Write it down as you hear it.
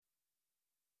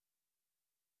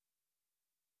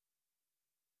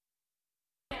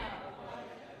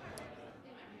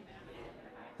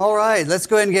All right, let's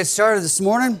go ahead and get started this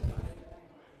morning.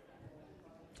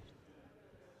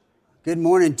 Good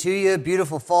morning to you.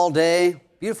 Beautiful fall day,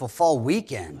 beautiful fall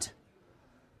weekend.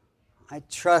 I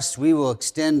trust we will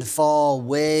extend fall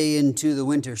way into the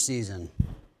winter season.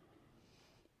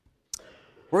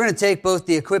 We're going to take both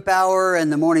the Equip Hour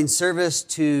and the morning service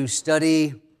to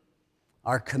study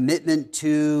our commitment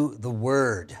to the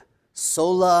Word,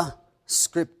 Sola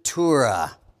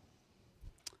Scriptura.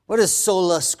 What does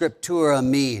Sola Scriptura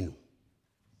mean?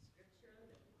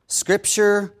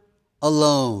 Scripture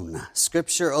alone.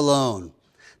 Scripture alone.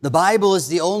 The Bible is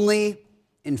the only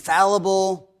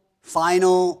infallible,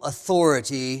 final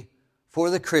authority for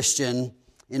the Christian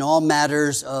in all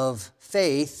matters of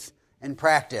faith and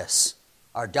practice,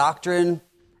 our doctrine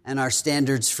and our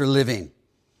standards for living.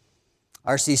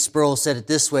 R.C. Sproul said it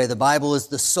this way: the Bible is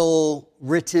the sole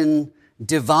written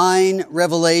divine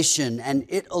revelation, and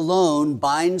it alone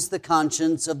binds the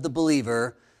conscience of the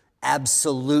believer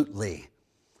absolutely.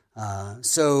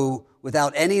 So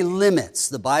without any limits,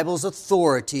 the Bible's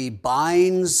authority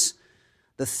binds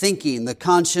the thinking, the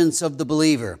conscience of the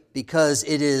believer, because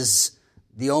it is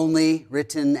the only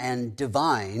written and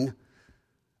divine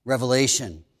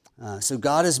revelation. So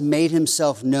God has made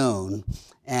himself known,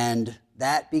 and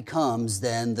that becomes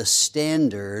then the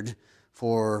standard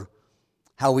for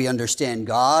how we understand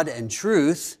God and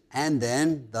truth, and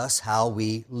then thus how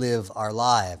we live our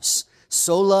lives.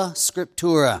 Sola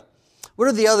Scriptura. What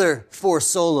are the other four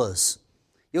solas?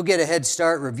 You'll get a head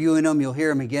start reviewing them. You'll hear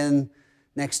them again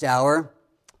next hour.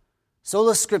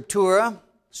 Sola Scriptura,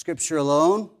 Scripture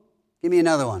alone. Give me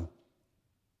another one.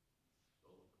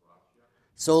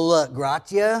 Sola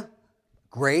Gratia,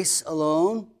 grace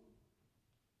alone.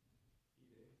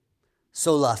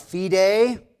 Sola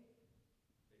Fide,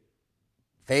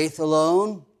 faith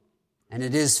alone. And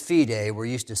it is fide. We're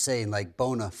used to saying like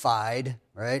bona fide,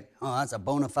 right? Oh, that's a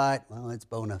bona fide. Well, it's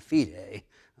bona fide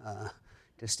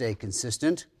to stay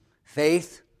consistent.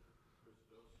 Faith.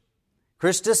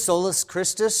 Christus, solus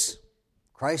Christus,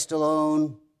 Christ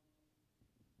alone.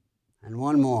 And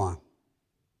one more.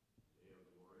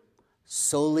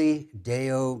 Soli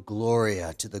Deo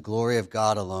Gloria, to the glory of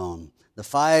God alone. The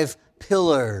five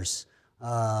pillars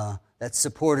that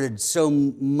supported so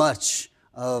much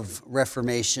of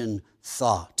Reformation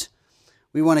thought.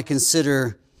 We want to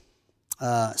consider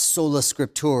Sola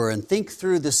Scriptura and think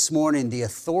through this morning the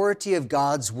authority of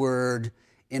God's Word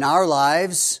in our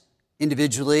lives,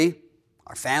 individually,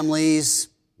 our families,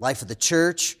 life of the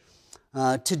church.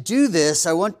 To do this,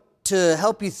 I want to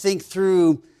help you think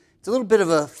through, it's a little bit of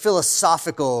a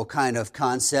philosophical kind of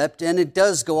concept, and it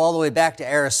does go all the way back to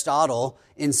Aristotle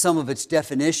in some of its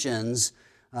definitions.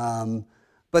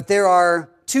 But there are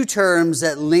two terms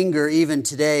that linger even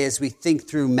today as we think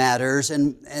through matters,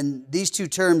 and these two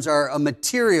terms are a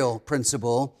material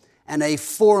principle and a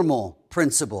formal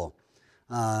principle.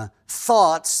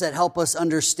 Thoughts that help us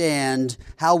understand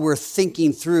how we're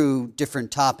thinking through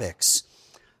different topics.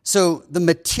 So the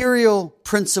material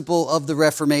principle of the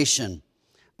Reformation.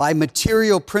 By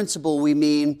material principle, we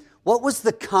mean what was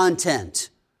the content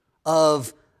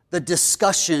of the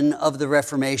discussion of the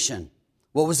Reformation?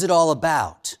 What was it all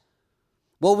about?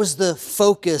 What was the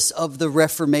focus of the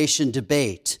Reformation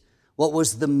debate? What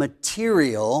was the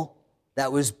material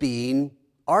that was being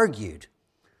argued?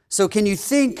 So can you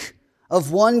think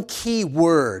of one key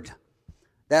word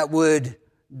that would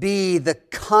be the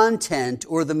content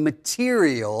or the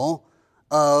material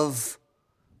of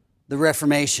the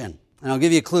Reformation? And I'll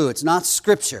give you a clue. It's not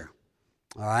Scripture,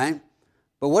 all right?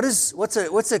 But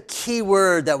what's a key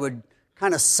word that would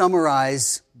kind of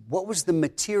summarize what was the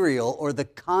material or the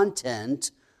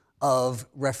content of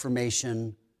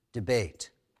Reformation debate?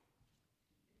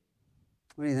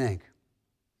 What do you think?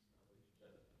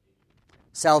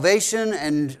 Salvation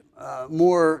and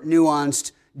more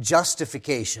nuanced,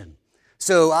 justification.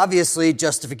 So obviously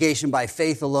justification by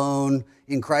faith alone,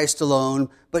 in Christ alone,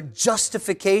 but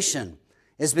justification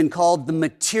has been called the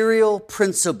material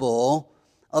principle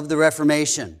of the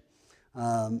Reformation.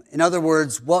 In other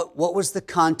words, what was the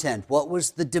content? What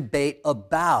was the debate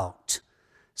about?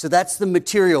 So that's the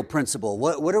material principle.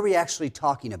 What are we actually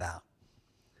talking about?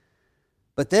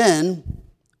 But then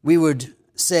we would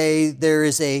say there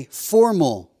is a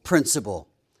formal principle.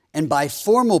 And by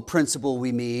formal principle,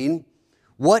 we mean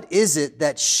what is it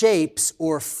that shapes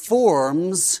or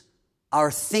forms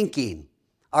our thinking,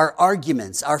 our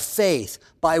arguments, our faith?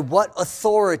 By what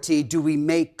authority do we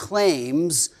make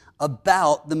claims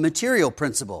about the material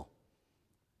principle?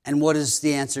 And what is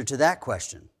the answer to that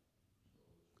question?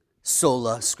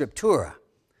 Sola Scriptura.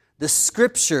 The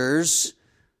Scriptures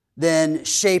then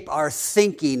shape our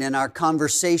thinking and our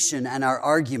conversation and our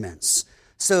arguments.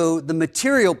 So the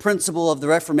material principle of the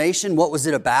Reformation, what was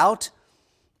it about?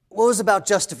 Well, it was about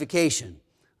justification.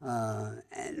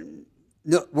 And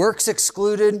works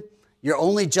excluded, you're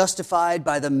only justified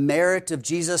by the merit of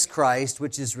Jesus Christ,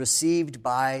 which is received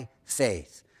by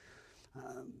faith.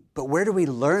 But where do we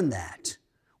learn that?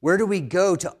 Where do we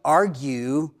go to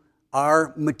argue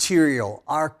our material,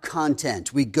 our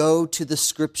content? We go to the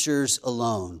Scriptures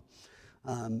alone.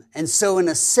 And so in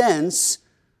a sense,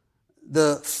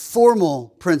 the formal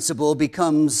principle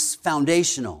becomes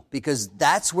foundational because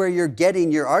that's where you're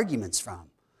getting your arguments from.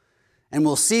 And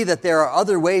we'll see that there are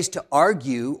other ways to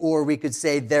argue, or we could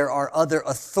say there are other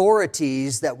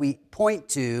authorities that we point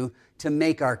to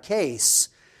make our case.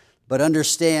 But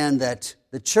understand that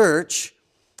the church,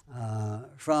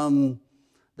 from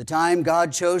the time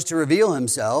God chose to reveal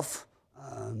himself,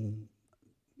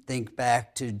 think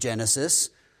back to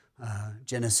Genesis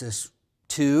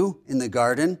 2 in the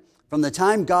garden. From the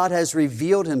time God has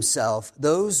revealed himself,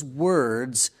 those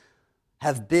words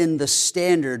have been the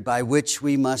standard by which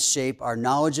we must shape our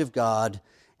knowledge of God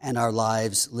and our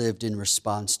lives lived in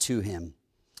response to him.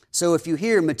 So if you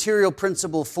hear material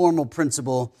principle, formal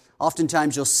principle,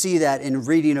 oftentimes you'll see that in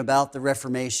reading about the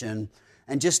Reformation.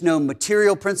 And just know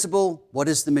material principle, what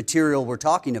is the material we're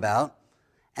talking about?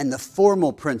 And the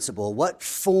formal principle, what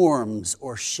forms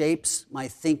or shapes my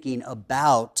thinking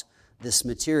about this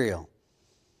material?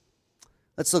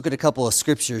 Let's look at a couple of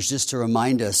scriptures just to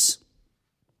remind us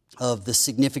of the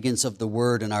significance of the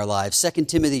word in our lives. 2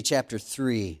 Timothy chapter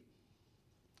 3.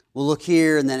 We'll look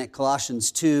here and then at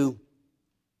Colossians 2.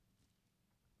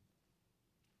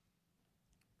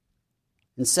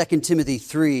 In 2 Timothy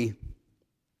 3,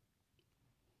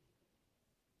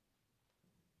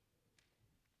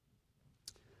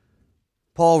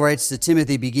 Paul writes to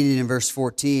Timothy beginning in verse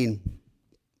 14,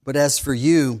 "But as for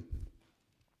you,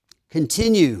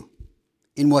 continue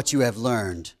in what you have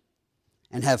learned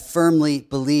and have firmly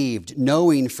believed,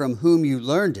 knowing from whom you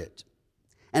learned it,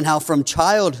 and how from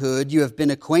childhood you have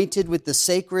been acquainted with the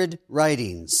sacred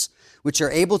writings, which are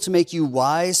able to make you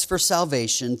wise for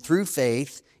salvation through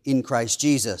faith in Christ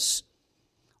Jesus.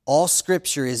 All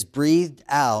Scripture is breathed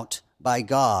out by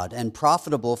God and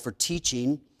profitable for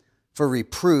teaching, for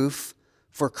reproof,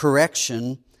 for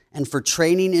correction, and for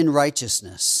training in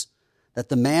righteousness, that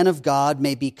the man of God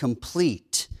may be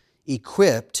complete,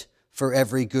 equipped for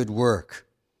every good work."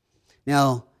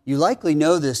 Now, you likely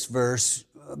know this verse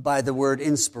by the word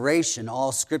inspiration.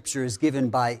 All Scripture is given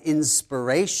by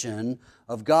inspiration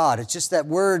of God. It's just that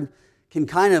word can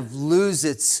kind of lose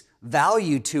its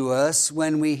value to us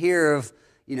when we hear of,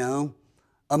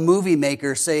 a movie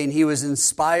maker saying he was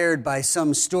inspired by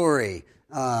some story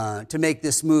to make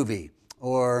this movie,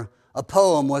 or a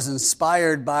poem was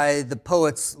inspired by the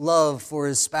poet's love for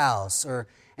his spouse,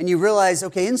 and you realize,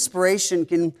 okay, inspiration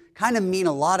can kind of mean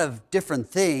a lot of different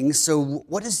things. So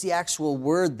what is the actual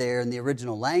word there in the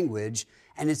original language?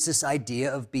 And it's this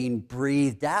idea of being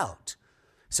breathed out.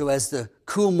 So as the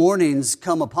cool mornings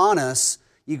come upon us,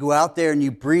 you go out there and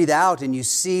you breathe out and you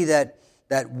see that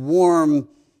warm,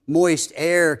 moist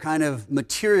air kind of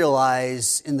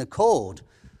materialize in the cold.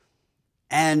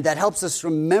 And that helps us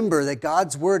remember that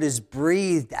God's word is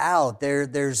breathed out.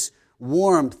 There's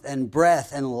warmth and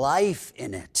breath and life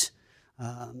in it.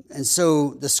 And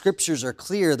so the Scriptures are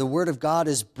clear. The word of God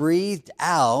is breathed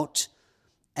out,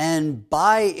 and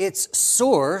by its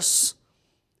source,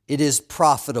 it is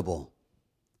profitable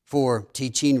for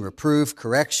teaching, reproof,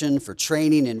 correction, for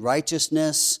training in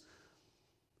righteousness.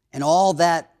 And all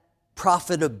that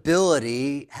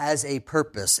profitability has a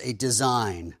purpose, a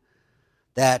design,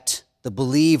 that the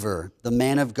believer, the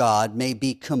man of God, may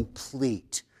be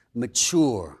complete,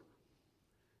 mature,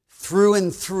 through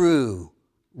and through,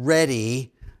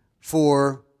 ready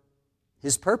for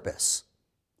his purpose.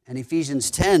 And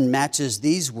Ephesians 10 matches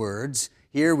these words.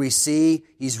 Here we see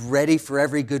he's ready for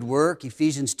every good work.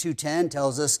 Ephesians 2:10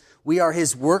 tells us we are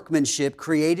his workmanship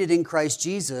created in Christ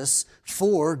Jesus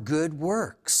for good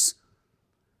works.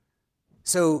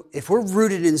 So if we're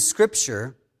rooted in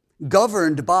Scripture,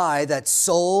 governed by that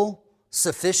sole,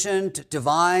 sufficient,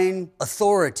 divine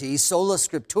authority, sola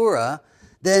scriptura,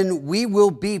 then we will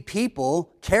be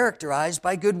people characterized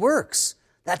by good works.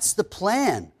 That's the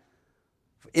plan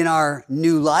in our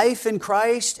new life in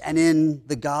Christ and in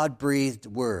the God-breathed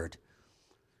Word.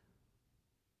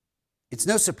 It's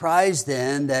no surprise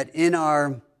then that in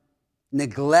our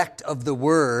neglect of the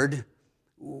Word,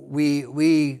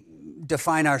 we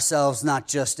define ourselves not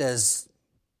just as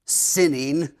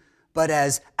sinning, but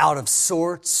as out of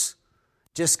sorts,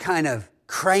 just kind of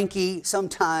cranky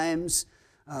sometimes,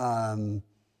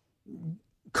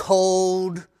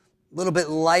 cold, a little bit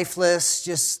lifeless,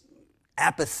 just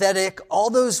apathetic. All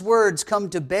those words come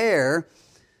to bear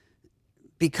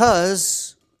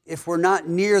because if we're not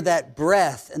near that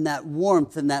breath and that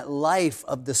warmth and that life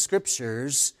of the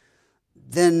Scriptures,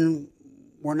 then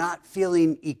we're not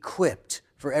feeling equipped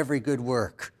for every good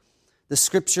work. The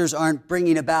Scriptures aren't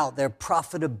bringing about their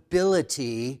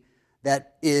profitability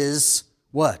that is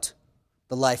what?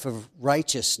 The life of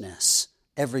righteousness,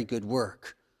 every good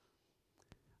work.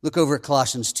 Look over at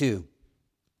Colossians 2.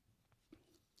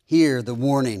 Here, the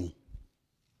warning.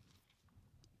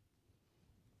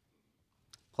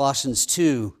 Colossians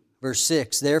 2, verse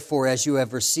 6, therefore, as you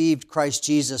have received Christ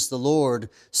Jesus the Lord,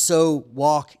 so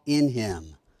walk in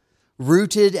him,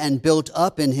 rooted and built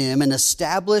up in him and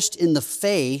established in the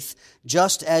faith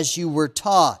just as you were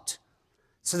taught.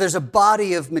 So there's a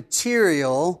body of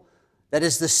material that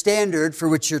is the standard for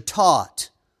which you're taught.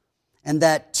 And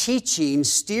that teaching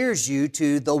steers you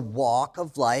to the walk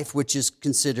of life, which is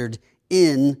considered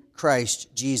in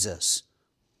Christ Jesus.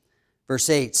 Verse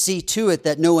 8, see to it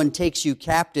that no one takes you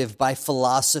captive by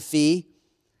philosophy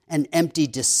and empty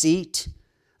deceit,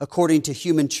 according to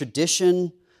human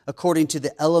tradition, according to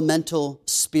the elemental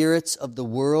spirits of the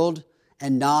world,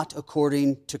 and not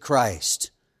according to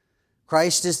Christ.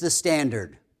 Christ is the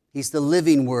standard. He's the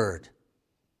living word.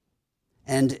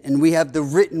 And we have the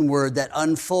written word that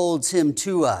unfolds him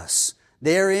to us.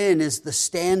 Therein is the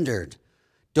standard.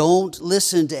 Don't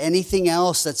listen to anything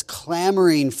else that's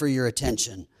clamoring for your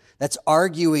attention, that's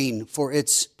arguing for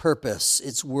its purpose,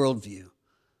 its worldview.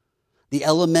 The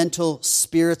elemental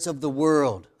spirits of the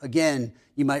world. Again,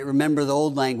 you might remember the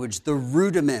old language, the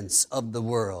rudiments of the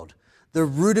world, the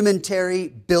rudimentary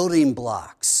building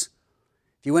blocks.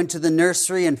 If you went to the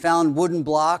nursery and found wooden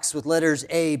blocks with letters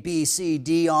A, B, C,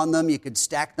 D on them, you could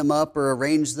stack them up or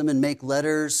arrange them and make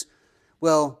letters.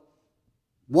 Well,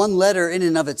 one letter in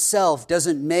and of itself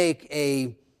doesn't make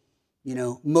a,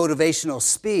 motivational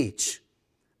speech.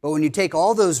 But when you take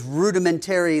all those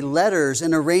rudimentary letters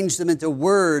and arrange them into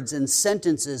words and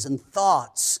sentences and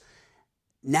thoughts,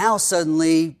 now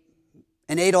suddenly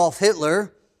an Adolf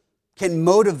Hitler can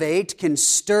motivate, can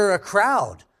stir a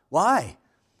crowd. Why?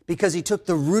 Because he took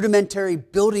the rudimentary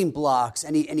building blocks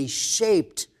and he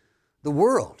shaped the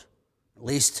world, at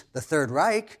least the Third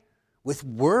Reich, with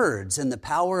words and the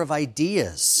power of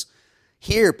ideas.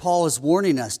 Here, Paul is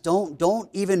warning us, don't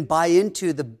even buy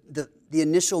into the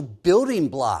initial building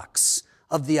blocks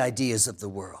of the ideas of the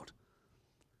world.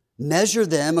 Measure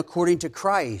them according to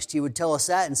Christ. He would tell us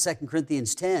that in 2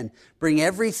 Corinthians 10. Bring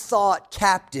every thought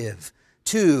captive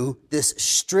to this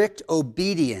strict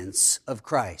obedience of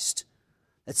Christ.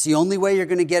 That's the only way you're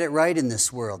going to get it right in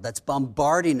this world that's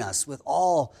bombarding us with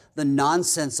all the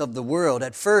nonsense of the world.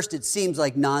 At first, it seems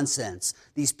like nonsense.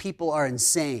 These people are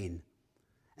insane.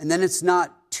 And then it's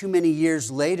not too many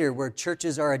years later where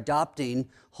churches are adopting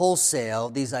wholesale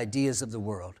these ideas of the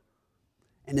world.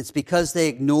 And it's because they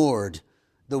ignored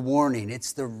the warning.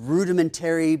 It's the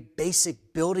rudimentary,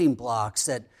 basic building blocks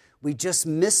that we just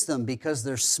miss them because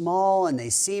they're small and they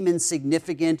seem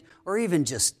insignificant or even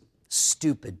just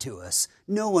stupid to us.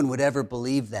 No one would ever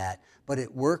believe that, but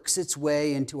it works its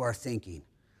way into our thinking.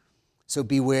 So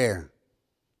beware.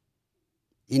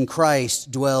 In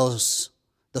Christ dwells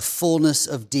the fullness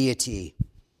of deity,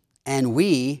 and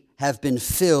we have been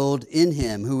filled in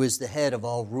him, who is the head of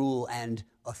all rule and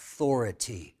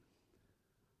authority.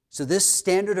 So this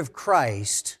standard of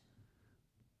Christ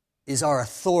is our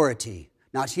authority,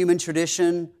 not human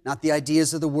tradition, not the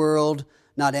ideas of the world,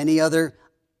 not any other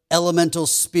elemental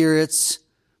spirits,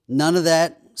 none of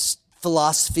that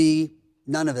philosophy,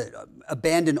 none of it.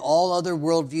 Abandon all other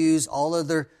worldviews, all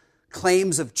other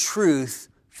claims of truth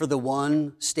for the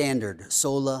one standard,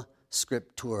 sola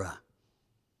scriptura.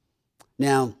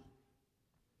 Now,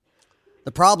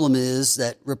 the problem is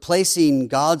that replacing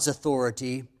God's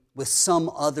authority with some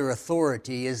other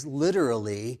authority is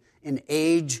literally an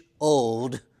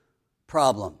age-old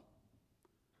problem.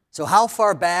 So how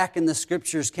far back in the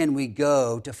Scriptures can we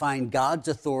go to find God's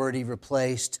authority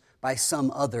replaced by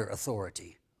some other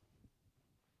authority?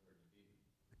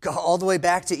 Go all the way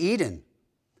back to Eden.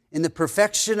 In the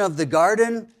perfection of the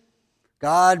garden,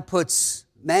 God puts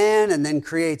man and then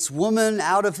creates woman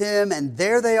out of him, and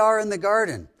there they are in the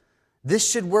garden. This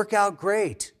should work out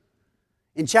great.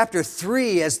 In chapter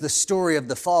 3, as the story of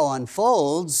the fall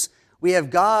unfolds, we have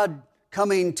God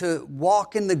coming to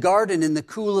walk in the garden in the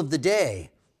cool of the day.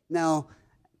 Now,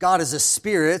 God is a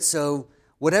spirit, so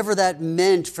whatever that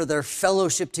meant for their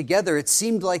fellowship together, it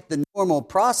seemed like the normal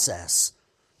process.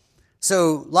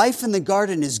 So life in the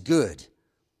garden is good.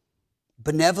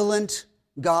 Benevolent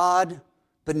God,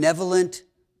 benevolent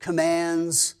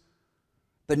commands,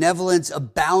 benevolence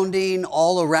abounding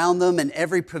all around them and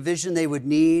every provision they would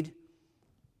need.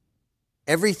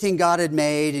 Everything God had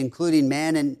made, including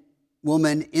man and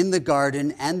woman in the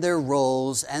garden and their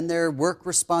roles and their work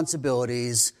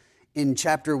responsibilities, in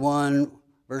chapter 1,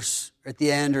 verse at the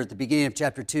end or at the beginning of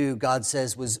chapter 2, God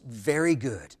says was very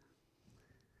good.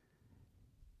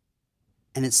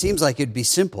 And it seems like it'd be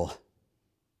simple.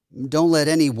 Don't let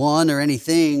anyone or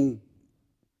anything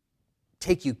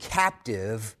take you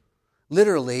captive,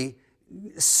 literally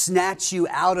snatch you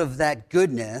out of that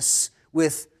goodness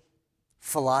with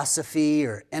philosophy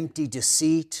or empty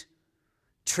deceit,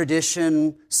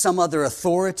 tradition, some other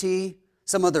authority,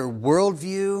 some other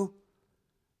worldview.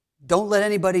 Don't let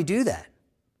anybody do that.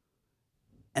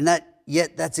 And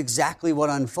yet that's exactly what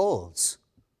unfolds.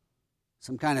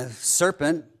 Some kind of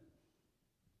serpent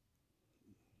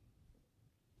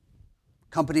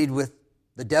accompanied with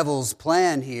the devil's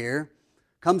plan here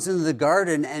comes into the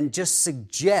garden and just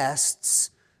suggests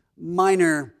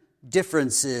minor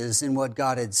differences in what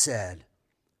God had said.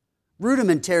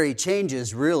 Rudimentary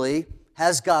changes, really.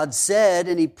 Has God said,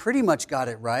 and he pretty much got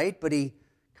it right, but he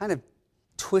kind of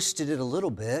twisted it a little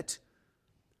bit,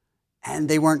 and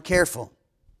they weren't careful.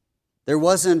 There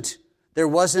wasn't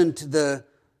the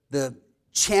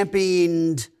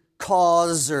championed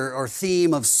cause or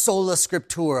theme of sola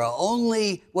scriptura,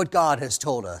 only what God has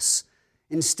told us.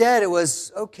 Instead, it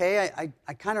was, okay,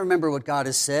 I kind of remember what God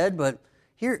has said, but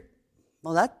here,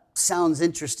 well, that sounds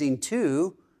interesting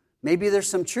too. Maybe there's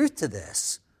some truth to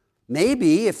this.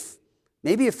 Maybe if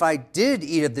I did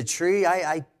eat of the tree,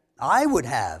 I would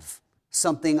have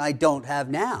something I don't have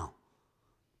now.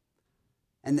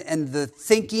 And the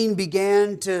thinking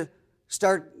began to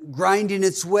start grinding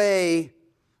its way,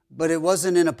 but it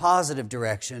wasn't in a positive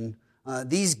direction.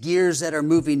 These gears that are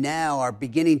moving now are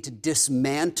beginning to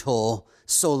dismantle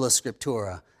sola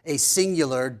scriptura. A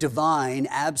singular, divine,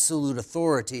 absolute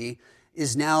authority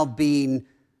is now being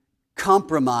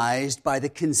compromised by the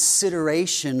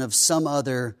consideration of some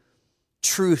other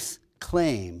truth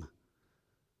claim,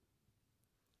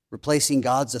 replacing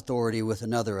God's authority with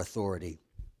another authority.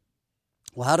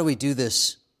 Well, how do we do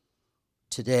this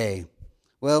today?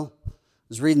 Well, I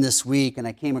was reading this week and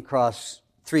I came across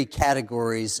 3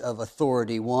 categories of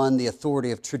authority. One, the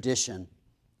authority of tradition.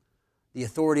 The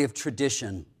authority of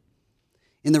tradition.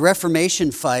 In the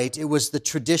Reformation fight, it was the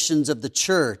traditions of the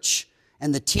church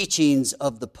and the teachings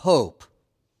of the Pope.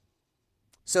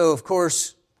 So, of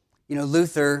course,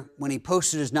 Luther, when he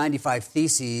posted his 95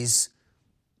 Theses,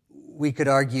 we could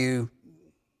argue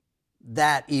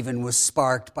that even was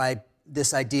sparked by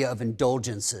this idea of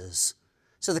indulgences.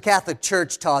 So the Catholic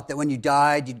Church taught that when you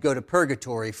died, you'd go to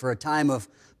purgatory for a time of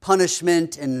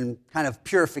punishment and kind of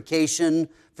purification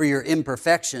for your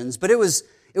imperfections. But it was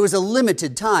a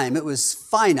limited time. It was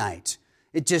finite.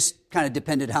 It just kind of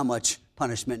depended how much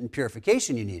punishment and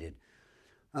purification you needed.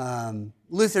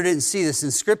 Luther didn't see this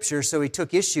in Scripture, so he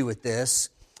took issue with this.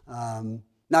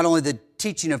 Not only the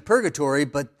teaching of purgatory,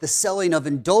 but the selling of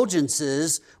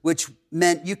indulgences, which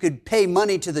meant you could pay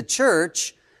money to the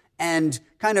church and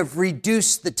kind of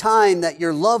reduce the time that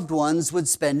your loved ones would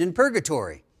spend in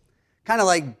purgatory. Kind of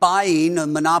like buying a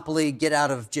Monopoly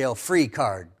get-out-of-jail-free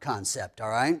card concept, all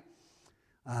right?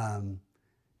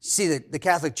 See, the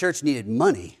Catholic Church needed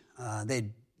money.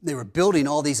 They were building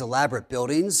all these elaborate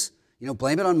buildings.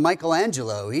 Blame it on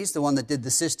Michelangelo. He's the one that did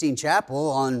the Sistine Chapel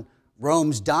on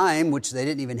Rome's dime, which they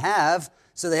didn't even have.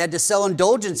 So they had to sell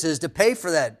indulgences to pay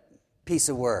for that piece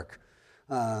of work.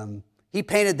 He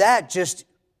painted that just,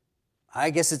 I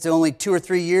guess it's only 2 or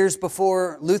 3 years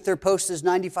before Luther posted his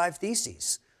 95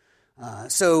 Theses.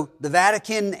 So the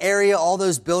Vatican area, all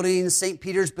those buildings, St.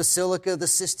 Peter's Basilica, the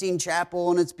Sistine Chapel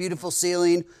and its beautiful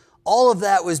ceiling, all of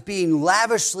that was being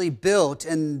lavishly built,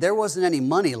 and there wasn't any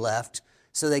money left.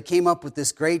 So they came up with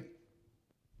this great,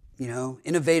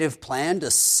 innovative plan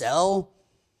to sell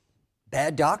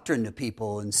bad doctrine to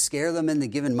people and scare them into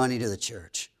giving money to the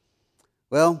church.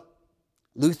 Well,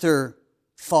 Luther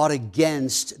fought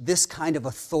against this kind of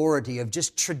authority of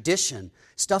just tradition,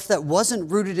 stuff that wasn't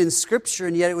rooted in Scripture,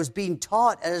 and yet it was being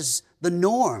taught as the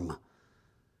norm.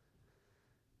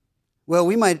 Well,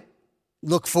 we might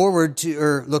look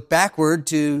backward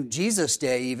to Jesus'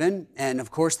 day even, and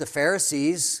of course the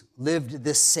Pharisees lived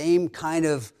this same kind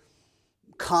of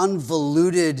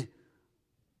convoluted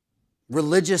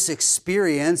religious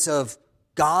experience of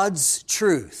God's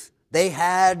truth. They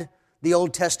had the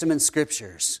Old Testament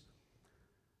Scriptures.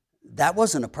 That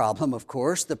wasn't a problem, of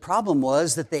course. The problem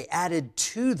was that they added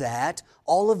to that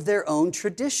all of their own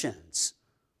traditions.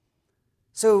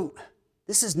 So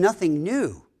this is nothing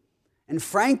new. And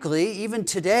frankly, even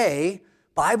today,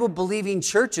 Bible-believing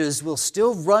churches will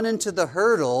still run into the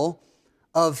hurdle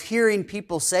of hearing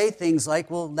people say things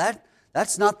like, well,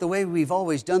 that's not the way we've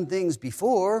always done things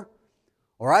before,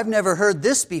 or I've never heard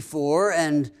this before,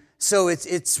 and so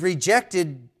it's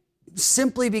rejected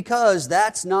simply because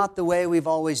that's not the way we've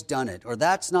always done it, or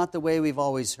that's not the way we've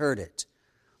always heard it.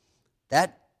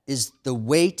 That is the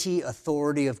weighty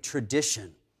authority of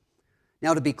tradition.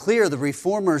 Now, to be clear, the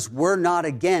Reformers were not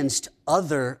against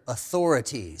other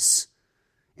authorities.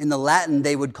 In the Latin,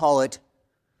 they would call it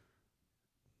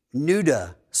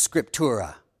nuda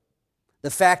scriptura.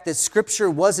 The fact that Scripture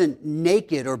wasn't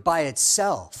naked or by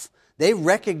itself. They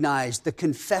recognized the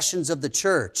confessions of the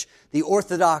church, the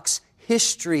orthodox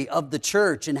history of the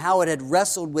church, and how it had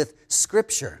wrestled with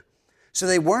Scripture. So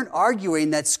they weren't arguing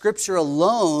that Scripture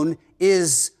alone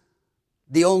is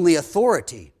the only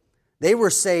authority. They were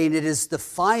saying it is the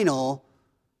final,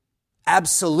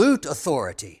 absolute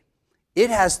authority. It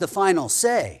has the final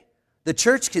say. The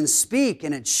church can speak,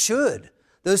 and it should.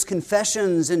 Those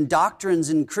confessions and doctrines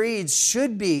and creeds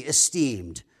should be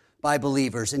esteemed by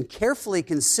believers and carefully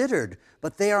considered,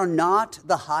 but they are not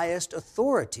the highest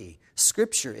authority.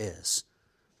 Scripture is.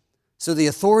 So the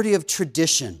authority of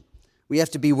tradition, we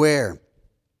have to beware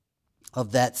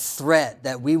of that threat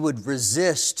that we would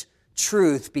resist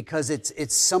truth because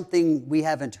it's something we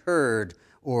haven't heard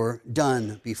or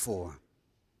done before.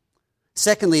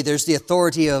 Secondly, there's the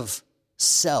authority of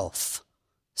self.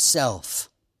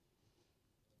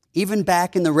 Even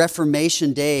back in the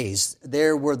Reformation days,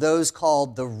 there were those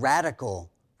called the radical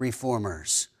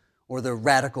reformers or the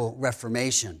radical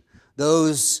Reformation,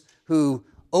 those who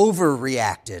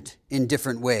overreacted in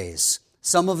different ways.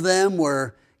 Some of them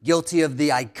were guilty of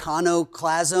the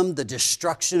iconoclasm, the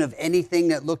destruction of anything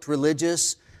that looked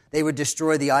religious. They would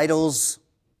destroy the idols,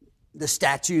 the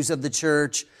statues of the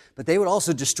church, but they would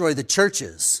also destroy the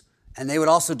churches, and they would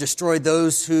also destroy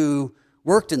those who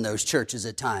worked in those churches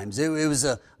at times. It was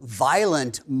a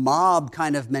violent mob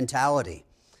kind of mentality,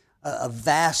 a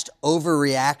vast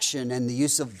overreaction and the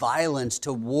use of violence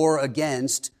to war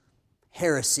against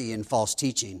heresy and false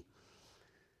teaching.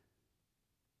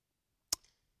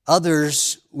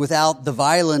 Others, without the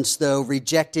violence, though,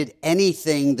 rejected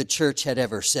anything the church had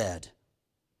ever said.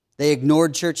 They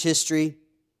ignored church history,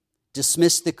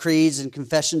 dismissed the creeds and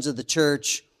confessions of the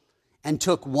church, and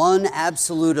took one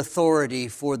absolute authority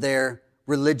for their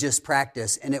religious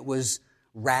practice, and it was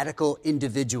radical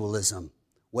individualism.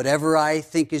 Whatever I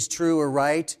think is true or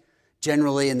right,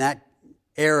 generally in that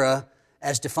era,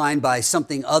 as defined by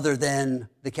something other than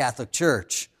the Catholic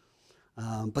Church.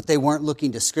 But they weren't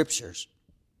looking to Scriptures.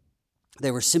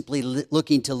 They were simply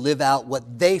looking to live out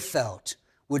what they felt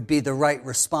would be the right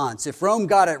response. If Rome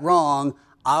got it wrong,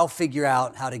 I'll figure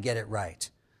out how to get it right.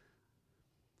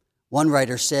 One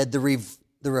writer said the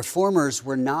Reformers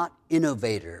were not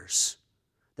innovators.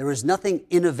 There was nothing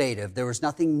innovative. There was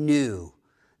nothing new.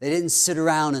 They didn't sit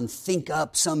around and think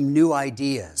up some new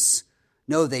ideas.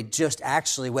 No, they just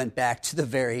actually went back to the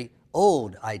very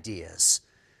old ideas.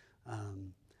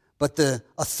 But the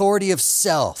authority of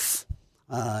self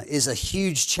is a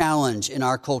huge challenge in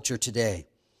our culture today.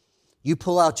 You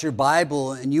pull out your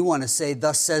Bible and you want to say,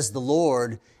 "Thus says the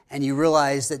Lord," and you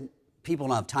realize that people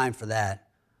don't have time for that.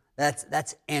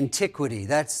 That's antiquity.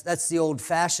 That's the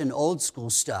old-fashioned, old-school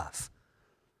stuff.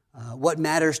 What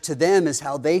matters to them is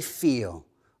how they feel,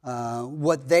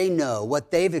 what they know,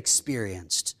 what they've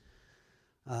experienced.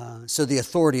 So the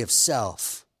authority of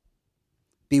self.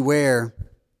 Beware,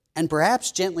 and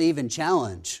perhaps gently even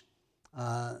challenge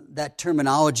that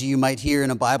terminology you might hear in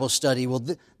a Bible study. Well,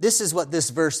 this is what this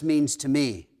verse means to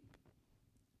me.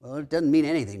 Well, it doesn't mean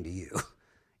anything to you.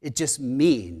 It just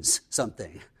means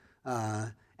something.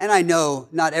 And I know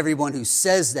not everyone who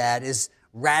says that is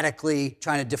radically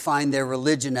trying to define their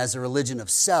religion as a religion of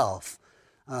self.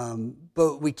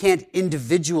 But we can't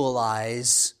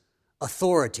individualize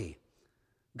authority.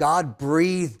 God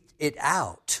breathed it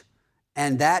out.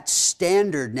 And that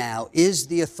standard now is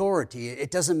the authority.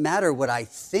 It doesn't matter what I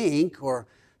think or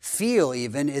feel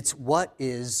even. It's what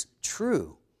is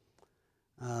true.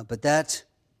 But that,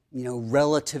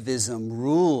 relativism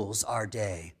rules our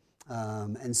day.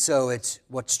 And so it's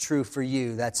what's true for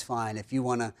you. That's fine. If you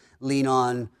want to lean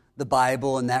on the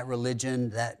Bible and that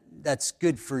religion, that's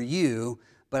good for you.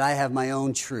 But I have my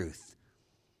own truth.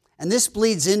 And this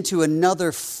bleeds into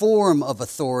another form of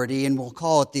authority, and we'll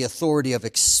call it the authority of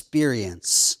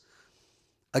experience.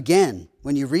 Again,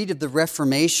 when you read of the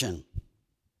Reformation,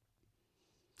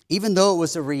 even though it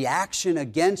was a reaction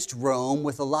against Rome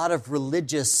with a lot of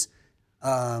religious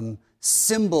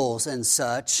symbols and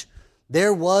such,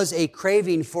 there was a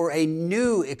craving for a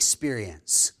new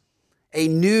experience, a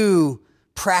new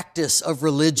practice of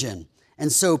religion.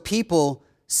 And so people,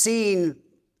 seeing,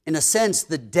 in a sense,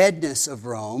 the deadness of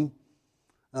Rome,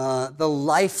 the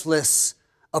lifeless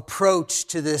approach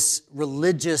to this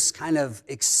religious kind of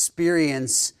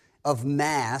experience of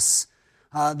Mass,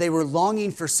 they were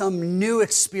longing for some new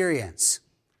experience.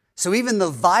 So even the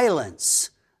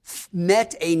violence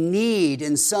met a need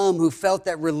in some who felt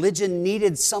that religion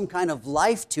needed some kind of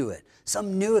life to it,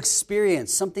 some new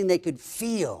experience, something they could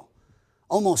feel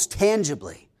almost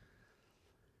tangibly.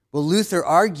 Well, Luther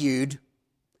argued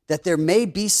that there may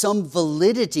be some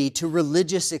validity to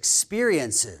religious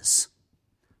experiences,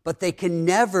 but they can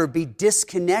never be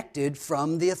disconnected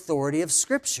from the authority of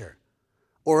Scripture.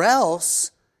 Or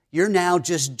else, you're now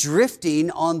just drifting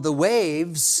on the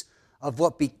waves of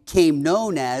what became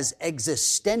known as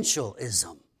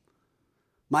existentialism.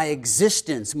 My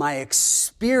existence, my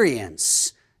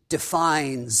experience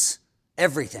defines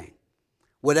everything.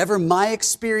 Whatever my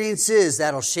experience is,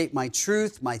 that'll shape my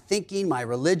truth, my thinking, my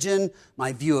religion,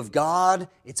 my view of God.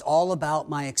 It's all about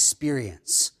my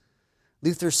experience.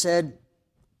 Luther said,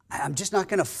 I'm just not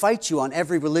going to fight you on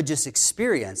every religious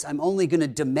experience. I'm only going to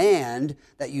demand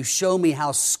that you show me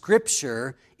how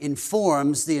Scripture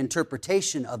informs the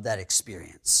interpretation of that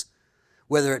experience.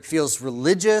 Whether it feels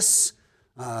religious,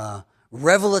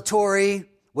 revelatory,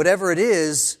 whatever it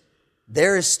is,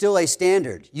 there is still a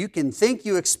standard. You can think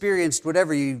you experienced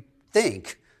whatever you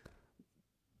think,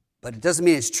 but it doesn't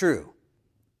mean it's true.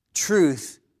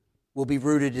 Truth will be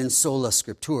rooted in sola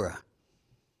scriptura.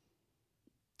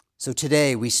 So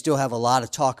today we still have a lot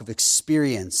of talk of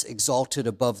experience exalted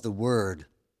above the word.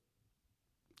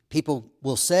 People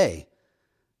will say,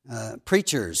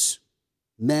 preachers,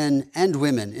 men and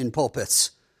women in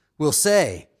pulpits will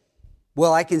say,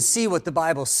 well, I can see what the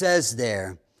Bible says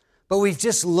there, but we've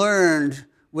just learned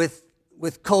with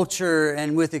culture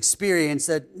and with experience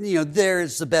that,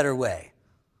 there's a better way.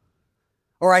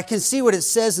 Or I can see what it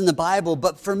says in the Bible,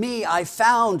 but for me, I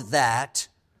found that,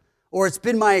 or it's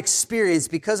been my experience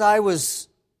because I was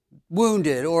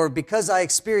wounded, or because I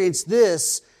experienced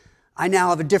this, I now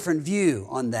have a different view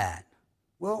on that.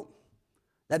 Well,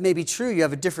 that may be true, you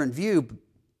have a different view,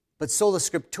 but sola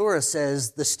scriptura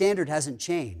says the standard hasn't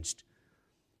changed.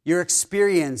 Your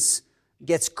experience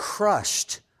gets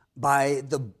crushed by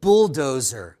the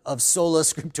bulldozer of sola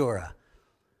scriptura.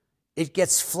 It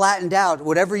gets flattened out.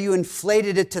 Whatever you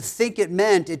inflated it to think it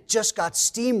meant, it just got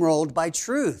steamrolled by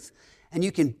truth. And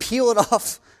you can peel it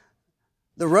off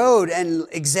the road and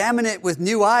examine it with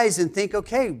new eyes and think,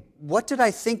 okay, what did I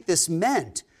think this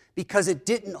meant? Because it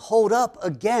didn't hold up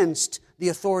against the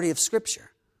authority of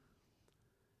Scripture.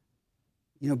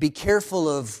 Be careful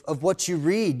of what you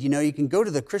read. You can go to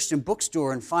the Christian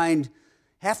bookstore and find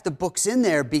half the books in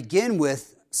there begin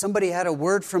with somebody had a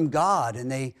word from God,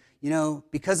 and they,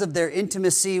 because of their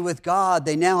intimacy with God,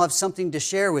 they now have something to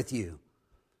share with you.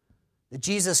 The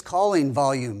Jesus Calling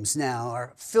volumes now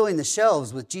are filling the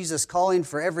shelves with Jesus Calling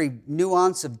for every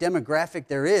nuance of demographic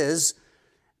there is.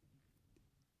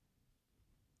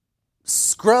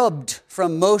 Scrubbed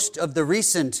from most of the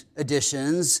recent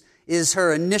editions is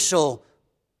her initial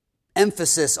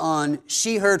emphasis on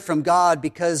she heard from God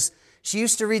because she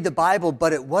used to read the Bible,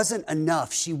 but it wasn't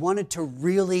enough. She wanted to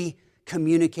really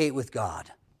communicate with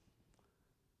God.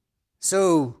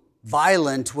 So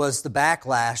violent was the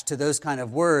backlash to those kind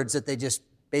of words that they just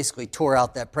basically tore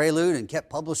out that prelude and kept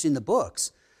publishing the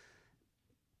books.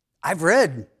 I've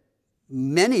read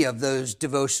many of those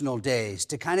devotional days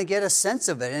to kind of get a sense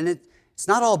of it, and it's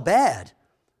not all bad.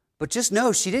 But just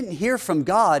know she didn't hear from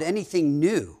God anything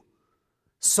new.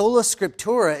 Sola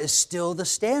scriptura is still the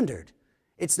standard.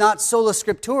 It's not sola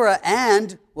scriptura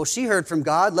and, well, she heard from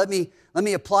God, let me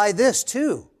apply this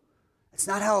too. It's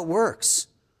not how it works.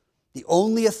 The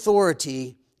only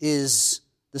authority is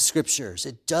the Scriptures.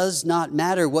 It does not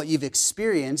matter what you've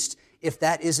experienced if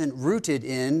that isn't rooted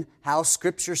in how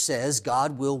Scripture says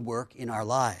God will work in our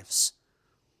lives.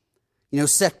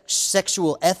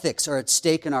 Sexual ethics are at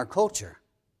stake in our culture.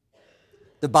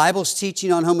 The Bible's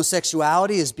teaching on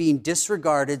homosexuality is being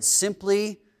disregarded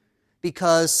simply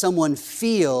because someone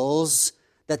feels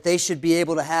that they should be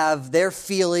able to have their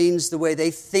feelings the way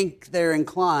they think they're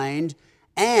inclined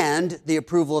and the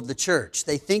approval of the church.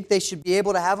 They think they should be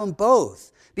able to have them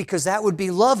both because that would be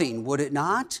loving, would it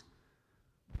not?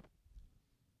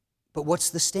 But what's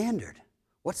the standard?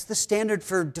 What's the standard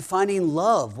for defining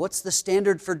love? What's the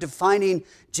standard for defining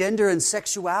gender and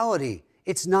sexuality?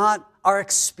 It's not our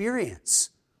experience.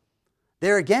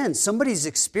 There again, somebody's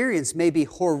experience may be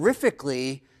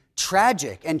horrifically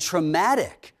tragic and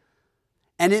traumatic.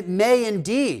 And it may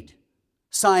indeed,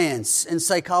 science and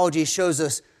psychology shows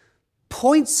us,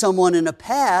 point someone in a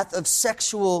path of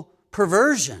sexual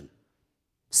perversion,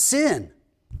 sin.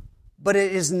 But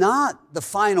it is not the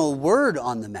final word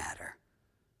on the matter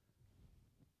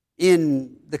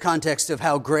in the context of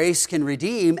how grace can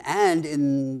redeem and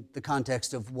in the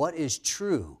context of what is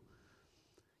true.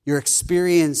 Your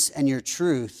experience and your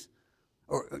truth,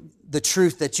 or the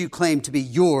truth that you claim to be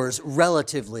yours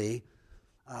relatively,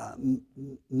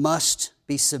 must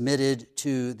be submitted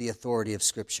to the authority of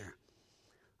Scripture.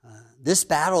 This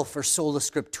battle for sola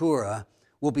scriptura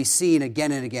will be seen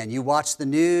again and again. You watch the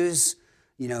news,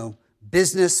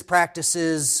 business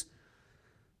practices,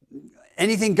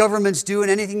 anything government's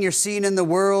doing, anything you're seeing in the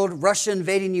world, Russia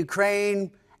invading Ukraine,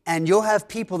 and you'll have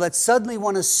people that suddenly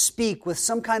want to speak with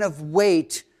some kind of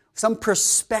weight, some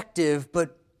perspective,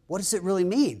 but what does it really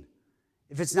mean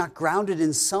if it's not grounded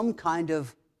in some kind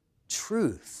of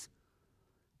truth?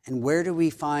 And where do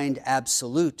we find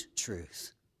absolute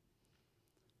truth?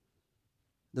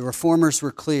 The Reformers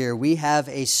were clear. We have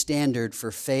a standard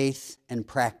for faith and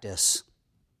practice.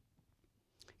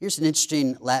 Here's an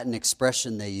interesting Latin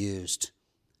expression they used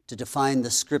to define the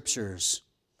Scriptures.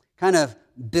 Kind of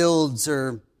builds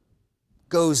or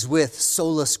goes with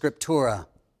sola scriptura.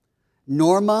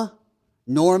 Norma,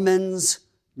 normans,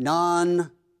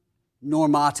 non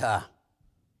normata.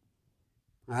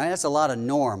 All right, that's a lot of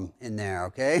norm in there,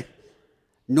 okay?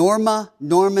 Norma,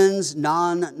 normans,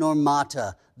 non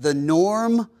normata. The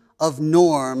norm of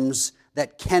norms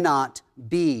that cannot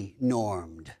be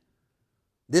normed.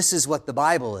 This is what the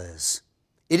Bible is.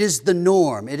 It is the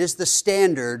norm. It is the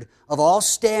standard of all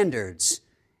standards,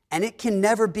 and it can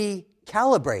never be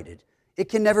calibrated. It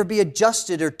can never be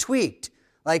adjusted or tweaked.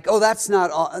 Like, that's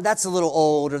a little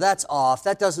old, or that's off.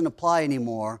 That doesn't apply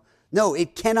anymore. No,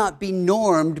 it cannot be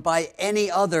normed by any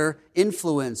other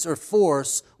influence or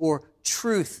force or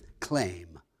truth claim.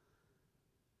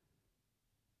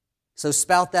 So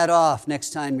spout that off next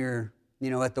time you're,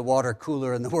 at the water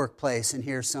cooler in the workplace and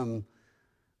hear some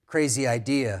crazy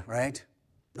idea, right?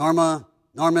 Norma,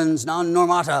 normans, non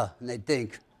normata. And they'd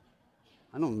think,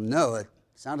 I don't know, it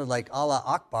sounded like Allah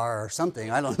Akbar or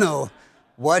something. I don't know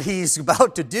what he's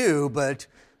about to do, but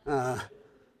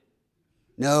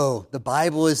no, the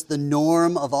Bible is the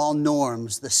norm of all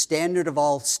norms, the standard of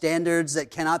all standards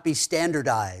that cannot be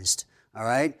standardized, all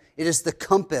right? It is the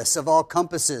compass of all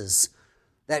compasses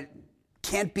that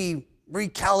can't be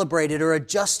recalibrated or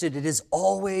adjusted. It is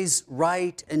always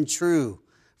right and true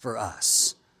for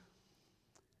us.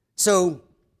 So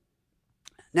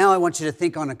now I want you to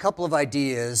think on a couple of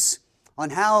ideas on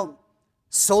how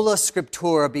sola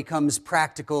scriptura becomes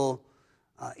practical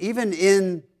even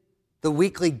in the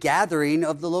weekly gathering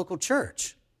of the local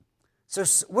church. So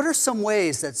what are some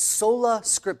ways that sola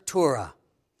scriptura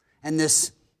and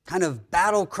this kind of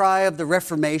battle cry of the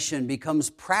Reformation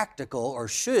becomes practical, or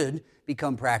should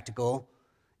become practical,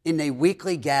 in a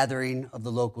weekly gathering of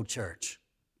the local church?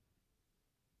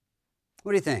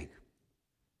 What do you think?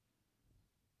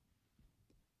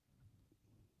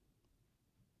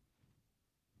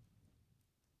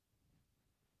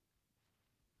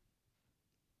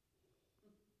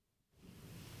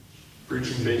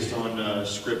 Preaching based on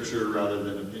Scripture rather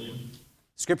than opinion.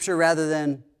 Scripture rather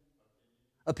than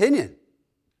opinion.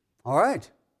 All right.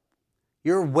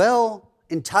 You're well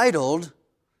entitled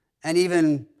and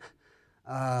even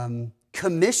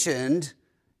commissioned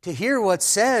to hear what's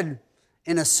said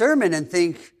in a sermon and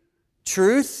think,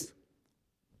 truth?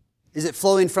 Is it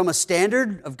flowing from a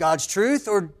standard of God's truth?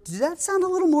 Or does that sound a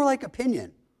little more like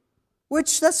opinion?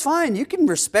 Which, that's fine. You can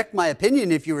respect my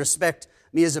opinion if you respect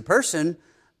me as a person,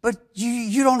 but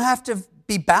you don't have to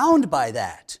be bound by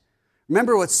that.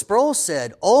 Remember what Sproul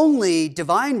said, only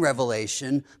divine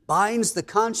revelation binds the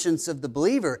conscience of the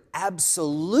believer.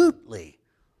 Absolutely.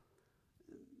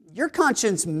 Your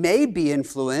conscience may be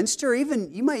influenced, or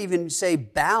even you might even say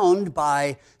bound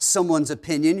by someone's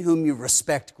opinion whom you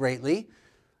respect greatly,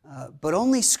 but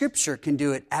only Scripture can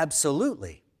do it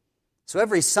absolutely. So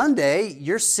every Sunday,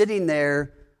 you're sitting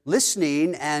there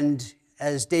listening, and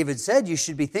as David said, you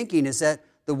should be thinking, is that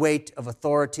the weight of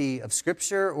authority of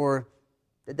Scripture, or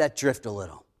did that drift a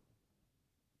little?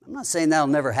 I'm not saying that'll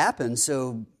never happen,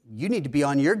 so you need to be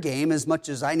on your game as much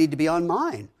as I need to be on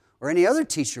mine, or any other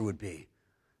teacher would be.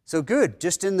 So good,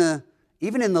 just even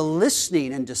in the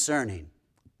listening and discerning.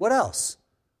 What else?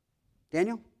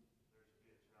 Daniel?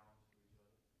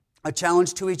 A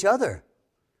challenge to each other,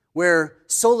 where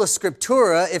sola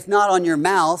scriptura, if not on your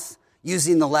mouth,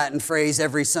 using the Latin phrase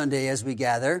every Sunday as we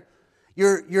gather,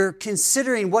 you're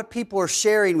considering what people are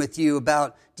sharing with you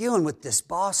about dealing with this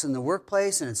boss in the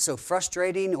workplace, and it's so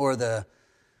frustrating, or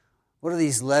what are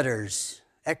these letters?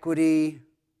 Equity,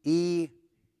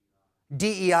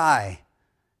 DEI,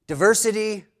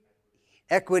 diversity,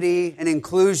 equity, and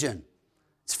inclusion.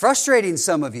 It's frustrating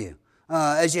some of you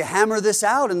as you hammer this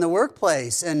out in the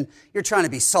workplace and you're trying to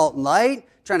be salt and light,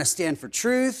 trying to stand for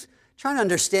truth, trying to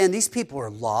understand these people are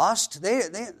lost. They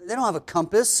don't have a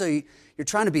compass, so you're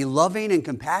trying to be loving and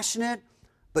compassionate,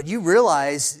 but you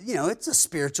realize, it's a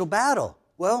spiritual battle.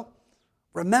 Well,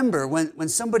 remember, when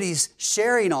somebody's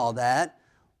sharing all that,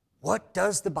 what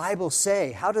does the Bible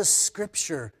say? How does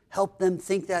Scripture help them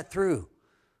think that through?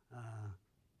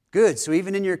 Good. So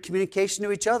even in your communication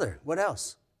to each other, what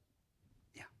else?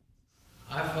 Yeah.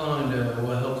 I find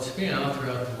what helps me out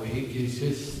throughout the week is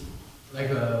just like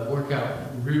a workout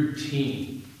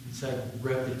routine. It's like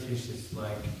repetitious.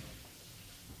 Like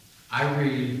I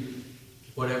read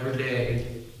whatever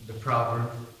day the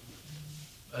proverb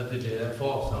of the day that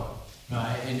falls on,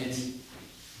 right? And it's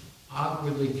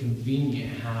awkwardly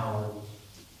convenient how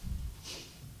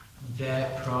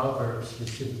that proverb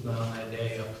specifically on that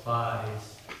day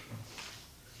applies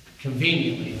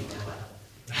conveniently in my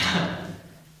life.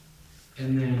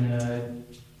 And then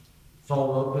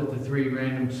follow up with the 3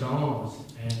 random songs,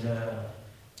 and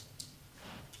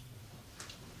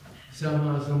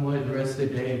somehow, some way, the rest of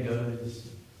the day goes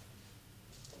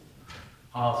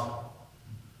awesome.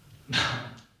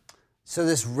 So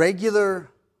this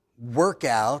regular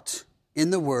workout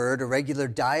in the Word, a regular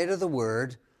diet of the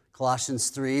Word, Colossians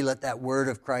 3, let that Word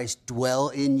of Christ dwell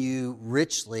in you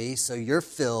richly, so you're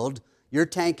filled, your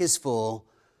tank is full,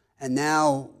 and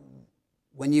now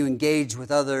when you engage with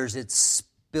others, it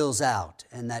spills out,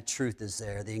 and that truth is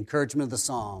there. The encouragement of the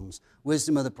Psalms,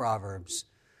 wisdom of the Proverbs,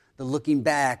 the looking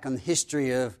back on the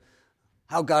history of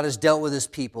how God has dealt with His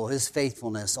people, His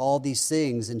faithfulness, all these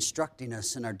things instructing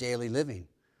us in our daily living.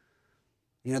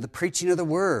 The preaching of the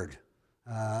Word,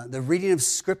 the reading of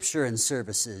Scripture in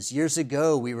services. Years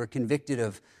ago, we were convicted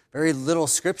of very little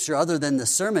Scripture other than the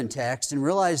sermon text and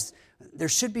realized there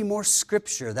should be more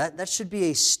Scripture. That should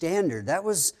be a standard. That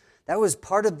was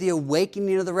part of the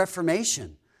awakening of the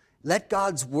Reformation. Let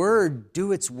God's Word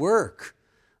do its work.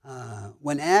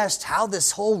 When asked how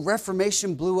this whole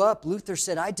Reformation blew up, Luther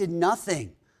said, "I did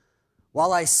nothing.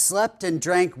 While I slept and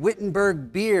drank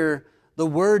Wittenberg beer, the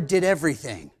Word did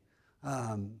everything."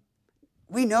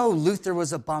 We know Luther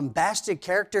was a bombastic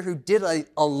character who did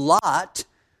a lot,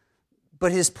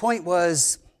 but his point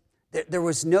was that there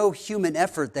was no human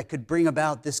effort that could bring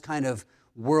about this kind of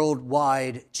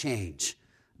worldwide change.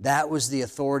 That was the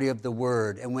authority of the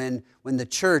Word. And when the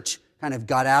church kind of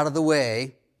got out of the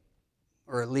way,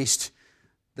 or at least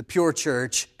the pure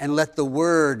church, and let the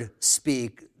Word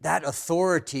speak, that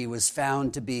authority was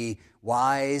found to be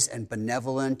wise and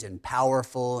benevolent and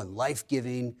powerful and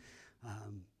life-giving.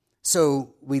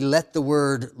 So we let the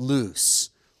Word loose.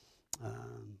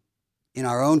 In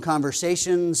our own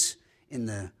conversations, in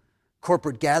the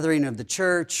corporate gathering of the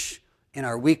church, in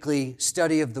our weekly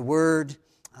study of the Word,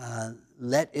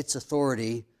 let its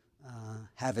authority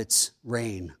have its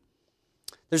reign.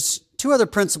 There's 2 other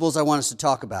principles I want us to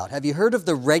talk about. Have you heard of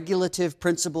the regulative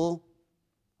principle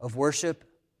of worship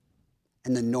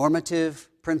and the normative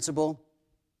principle?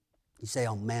 You say,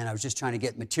 oh man, I was just trying to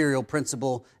get material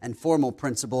principle and formal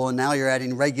principle, and now you're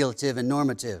adding regulative and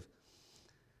normative.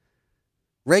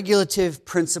 Regulative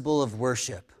principle of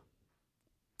worship.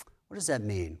 What does that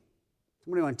mean?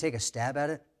 Somebody want to take a stab at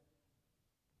it?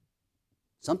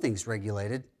 Something's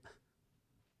regulated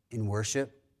in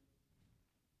worship.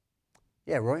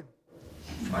 Yeah, Roy?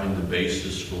 Find the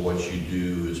basis for what you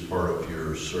do as part of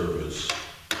your service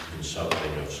in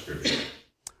something of Scripture.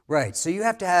 Right, so you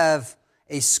have to have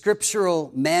a scriptural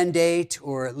mandate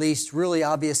or at least really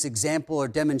obvious example or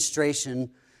demonstration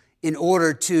in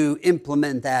order to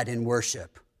implement that in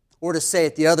worship. Or to say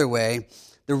it the other way,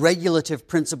 the regulative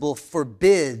principle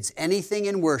forbids anything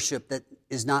in worship that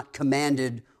is not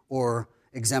commanded or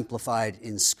exemplified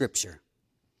in Scripture.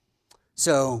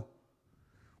 So,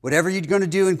 whatever you're going to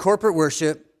do in corporate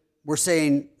worship, we're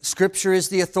saying Scripture is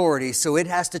the authority, so it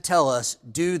has to tell us,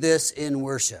 do this in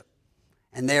worship.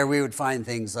 And there we would find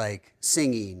things like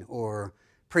singing or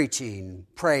preaching,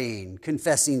 praying,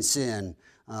 confessing sin.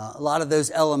 A lot of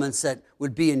those elements that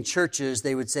would be in churches,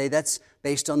 they would say that's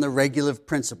based on the regulative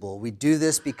principle. We do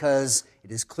this because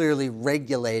it is clearly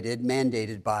regulated,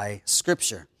 mandated by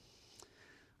Scripture.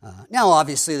 Now,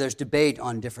 obviously, there's debate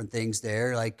on different things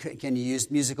there, like can you use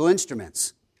musical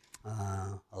instruments?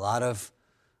 A lot of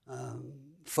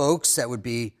folks that would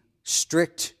be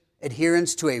strict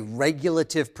adherents to a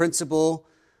regulative principle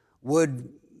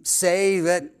would say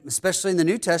that, especially in the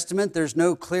New Testament, there's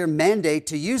no clear mandate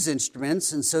to use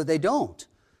instruments, and so they don't.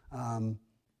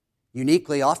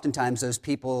 Uniquely, oftentimes, those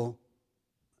people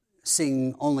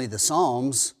sing only the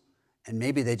Psalms And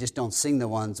maybe they just don't sing the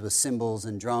ones with cymbals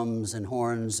and drums and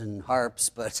horns and harps,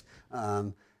 but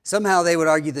somehow they would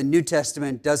argue the New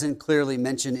Testament doesn't clearly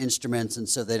mention instruments, and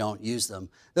so they don't use them.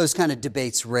 Those kind of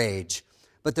debates rage.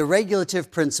 But the regulative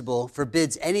principle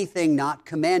forbids anything not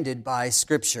commanded by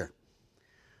Scripture.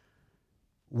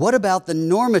 What about the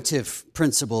normative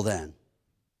principle then?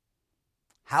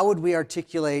 How would we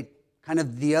articulate kind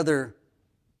of the other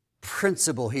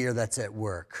principle here that's at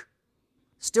work?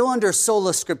 Still under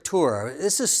sola scriptura.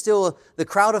 This is still the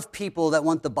crowd of people that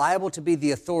want the Bible to be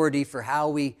the authority for how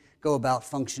we go about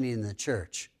functioning in the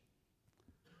church.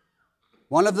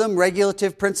 One of them,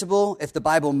 regulative principle, if the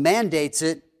Bible mandates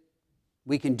it,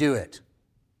 we can do it.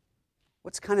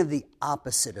 What's kind of the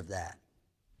opposite of that?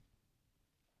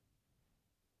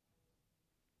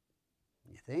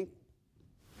 You think?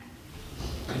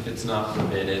 If it's not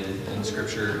forbidden in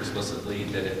Scripture explicitly,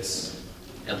 that it's,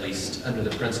 at least under the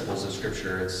principles of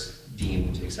Scripture, it's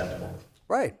deemed acceptable.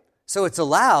 Right. So it's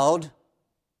allowed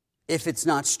if it's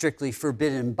not strictly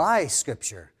forbidden by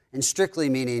Scripture. And strictly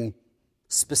meaning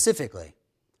specifically.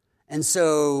 And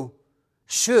so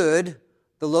should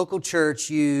the local church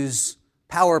use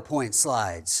PowerPoint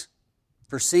slides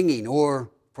for singing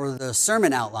or for the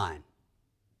sermon outline?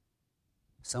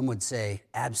 Some would say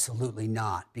absolutely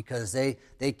not, because they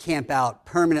camp out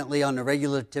permanently on the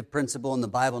regulative principle, and the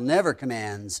Bible never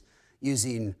commands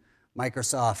using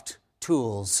Microsoft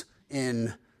tools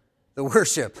in the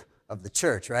worship of the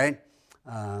church, right?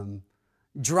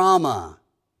 Drama,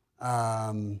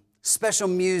 special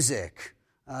music.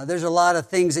 There's a lot of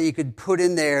things that you could put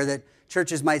in there that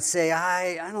churches might say,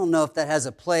 I don't know if that has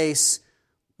a place.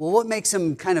 Well, what makes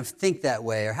them kind of think that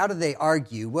way, or how do they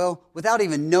argue? Well, without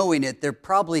even knowing it, they're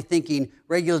probably thinking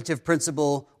regulative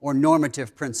principle or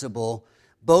normative principle,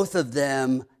 both of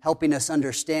them helping us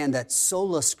understand that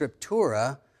sola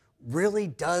scriptura really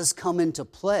does come into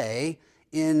play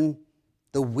in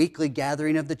the weekly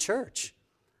gathering of the church.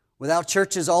 Without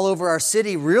churches all over our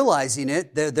city realizing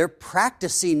it, they're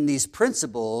practicing these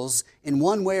principles in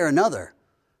one way or another.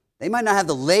 They might not have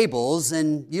the labels,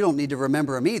 and you don't need to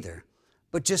remember them either.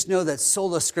 But just know that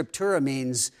sola scriptura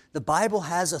means the Bible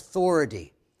has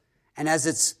authority. And as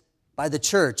it's by the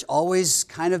church always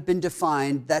kind of been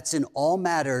defined, that's in all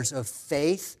matters of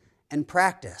faith and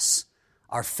practice.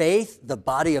 Our faith, the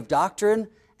body of doctrine,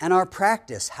 and our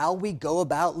practice, how we go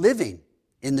about living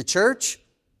in the church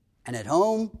and at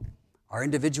home, our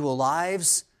individual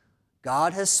lives.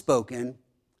 God has spoken,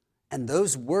 and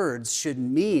those words should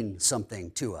mean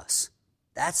something to us.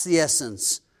 That's the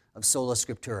essence of sola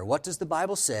scriptura. What does the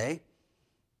Bible say?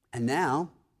 And now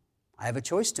I have a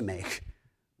choice to make.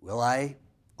 Will I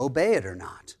obey it or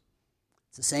not?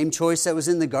 It's the same choice that was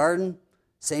in the garden,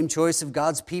 same choice of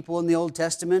God's people in the Old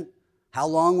Testament. How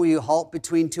long will you halt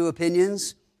between two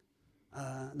opinions?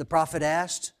 The prophet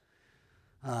asked.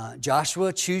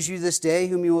 Joshua, choose you this day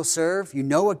whom you will serve. You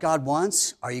know what God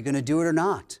wants. Are you going to do it or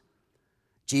not?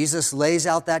 Jesus lays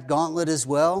out that gauntlet as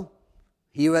well.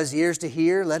 He who has ears to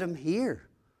hear, let him hear.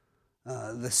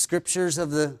 The scriptures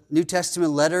of the New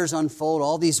Testament letters unfold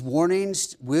all these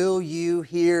warnings. Will you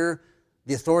hear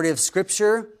the authority of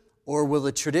Scripture, or will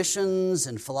the traditions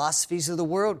and philosophies of the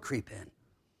world creep in?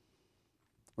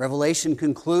 Revelation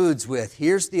concludes with,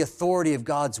 here's the authority of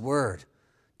God's Word.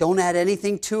 Don't add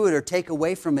anything to it or take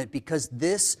away from it, because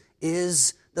this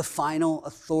is the final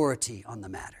authority on the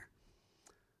matter.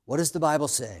 What does the Bible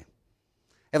say?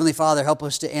 Heavenly Father, help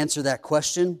us to answer that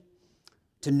question,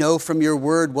 to know from your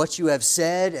word what you have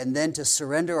said, and then to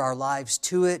surrender our lives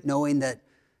to it, knowing that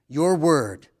your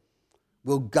word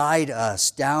will guide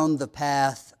us down the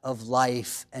path of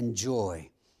life and joy,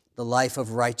 the life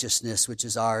of righteousness, which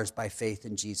is ours by faith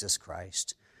in Jesus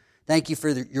Christ. Thank you for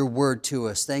your word to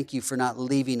us. Thank you for not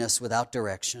leaving us without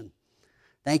direction.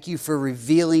 Thank you for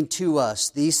revealing to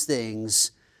us these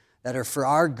things that are for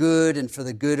our good and for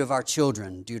the good of our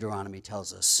children, Deuteronomy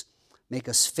tells us. Make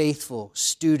us faithful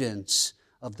students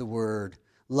of the word,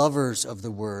 lovers of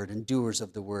the word, and doers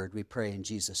of the word, we pray in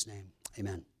Jesus' name.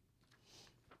 Amen.